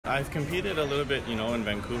I've competed a little bit, in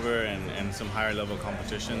Vancouver and some higher level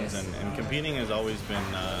competitions, and competing has always been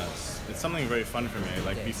it's something very fun for me.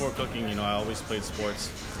 Like before cooking, I always played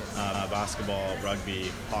sports, basketball,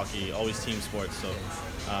 rugby, hockey, always team sports. So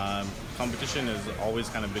competition has always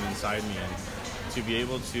kind of been inside me, and to be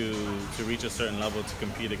able to reach a certain level to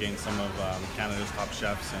compete against some of Canada's top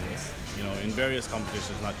chefs, and in various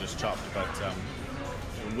competitions, not just Chopped, but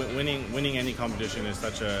winning any competition is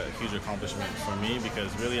such a huge accomplishment for me, because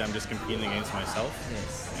really I'm just competing against myself,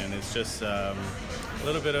 and it's just a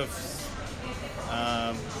little bit of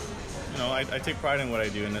I take pride in what I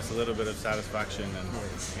do, and it's a little bit of satisfaction,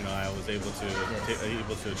 and I was able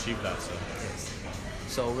to achieve that.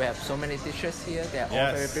 So we have so many dishes here. They are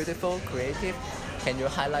all very beautiful, creative. Can you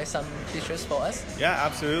highlight some dishes for us? Yeah,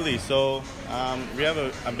 absolutely. So we have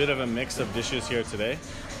a bit of a mix of dishes here today.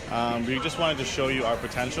 We just wanted to show you our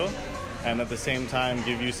potential, and at the same time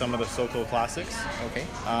give you some of the SOCO classics. Okay.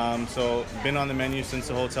 So been on the menu since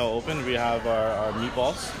the hotel opened. We have our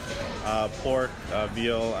meatballs, pork,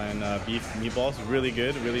 veal, and beef meatballs. Really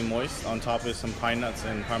good, really moist. On top is some pine nuts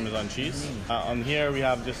and Parmesan cheese. On here we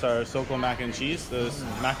have just our SOCO mac and cheese. The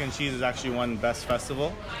mac and cheese is actually won Best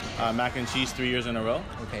Festival mac and cheese 3 years in a row.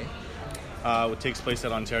 Okay. It takes place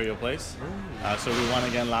at Ontario Place. So we won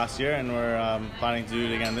again last year, and we're planning to do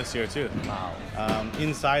it again this year too. Wow.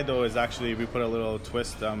 Inside though is actually, we put a little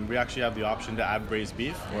twist. We actually have the option to add braised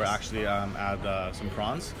beef, or actually add some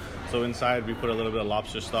prawns. So inside we put a little bit of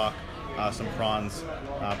lobster stock, some prawns,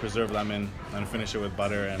 preserved lemon, and finish it with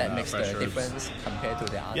butter and that makes fresh the herbs. difference compared to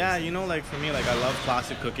the others. Yeah, like for me, I love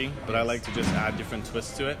classic cooking, but I like to just add different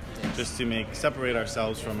twists to it, just to separate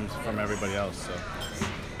ourselves from everybody else. So.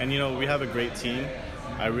 And we have a great team.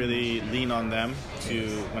 I really lean on them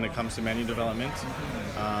when it comes to menu development.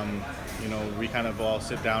 We kind of all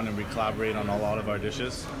sit down and we collaborate on a lot of our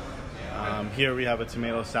dishes. Here we have a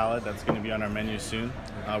tomato salad that's going to be on our menu soon.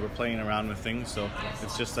 We're playing around with things, so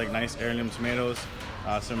it's just like nice heirloom tomatoes,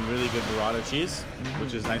 some really good burrata cheese,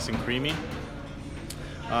 which is nice and creamy.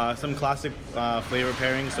 Some classic flavor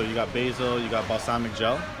pairings, so you got basil, you got balsamic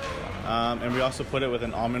gel. And we also put it with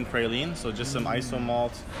an almond praline, so just some iso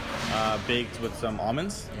malt baked with some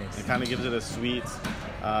almonds. It kind of gives it a sweet,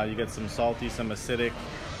 you get some salty, some acidic,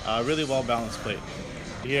 really well balanced plate.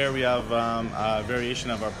 Here we have a variation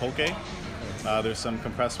of our poke. There's some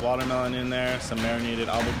compressed watermelon in there, some marinated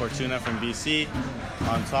Albacore tuna from BC.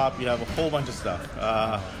 On top you have a whole bunch of stuff,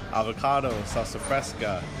 avocado, salsa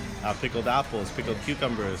fresca, pickled apples, pickled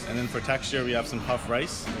cucumbers, and then for texture we have some puff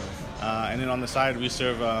rice. And then on the side we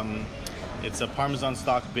serve, it's a Parmesan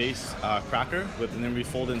stock base cracker, and then we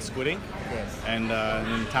fold in squid ink, and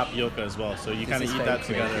then tapioca as well. So you kind of eat that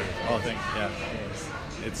together.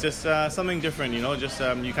 It's just something different, just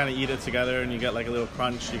you kind of eat it together and you get like a little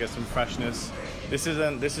crunch, you get some freshness. This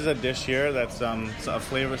is a dish here that's some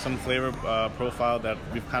flavor profile that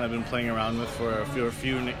we've kind of been playing around with for a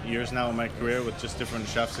few years now in my career, with just different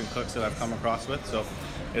chefs and cooks that I've come across with. So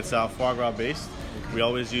it's foie gras based. We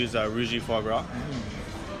always use Rougi foie gras.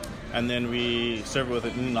 And then we serve it with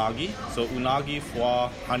an unagi. So unagi, foie,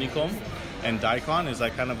 honeycomb, and daikon is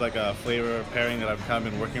kind of like a flavor pairing that I've kind of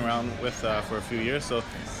been working around with for a few years. So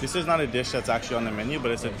this is not a dish that's actually on the menu,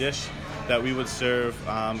 but it's a dish that we would serve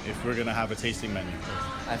if we're gonna have a tasting menu.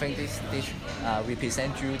 I think this dish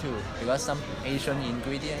represents you too, because some Asian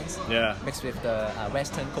ingredients mixed with the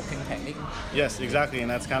Western cooking technique. Yes, exactly, and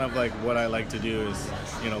that's kind of like what I like to do is,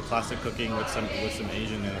 classic cooking with some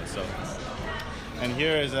Asian in it. So, and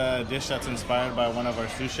here is a dish that's inspired by one of our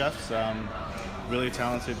sous chefs, really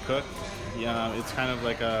talented cook. Yeah, it's kind of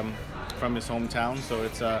like from his hometown, so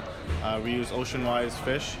it's we use ocean-wise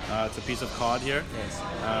fish. It's a piece of cod here,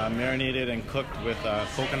 marinated and cooked with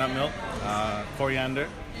coconut milk, coriander,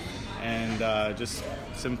 and just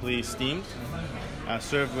simply steamed.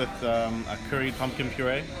 Served with a curried pumpkin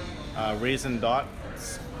puree, raisin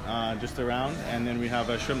dots just around, and then we have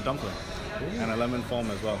a shrimp dumpling and a lemon foam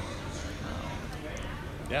as well.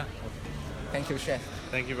 Yeah. Thank you, chef.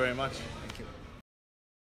 Thank you very much.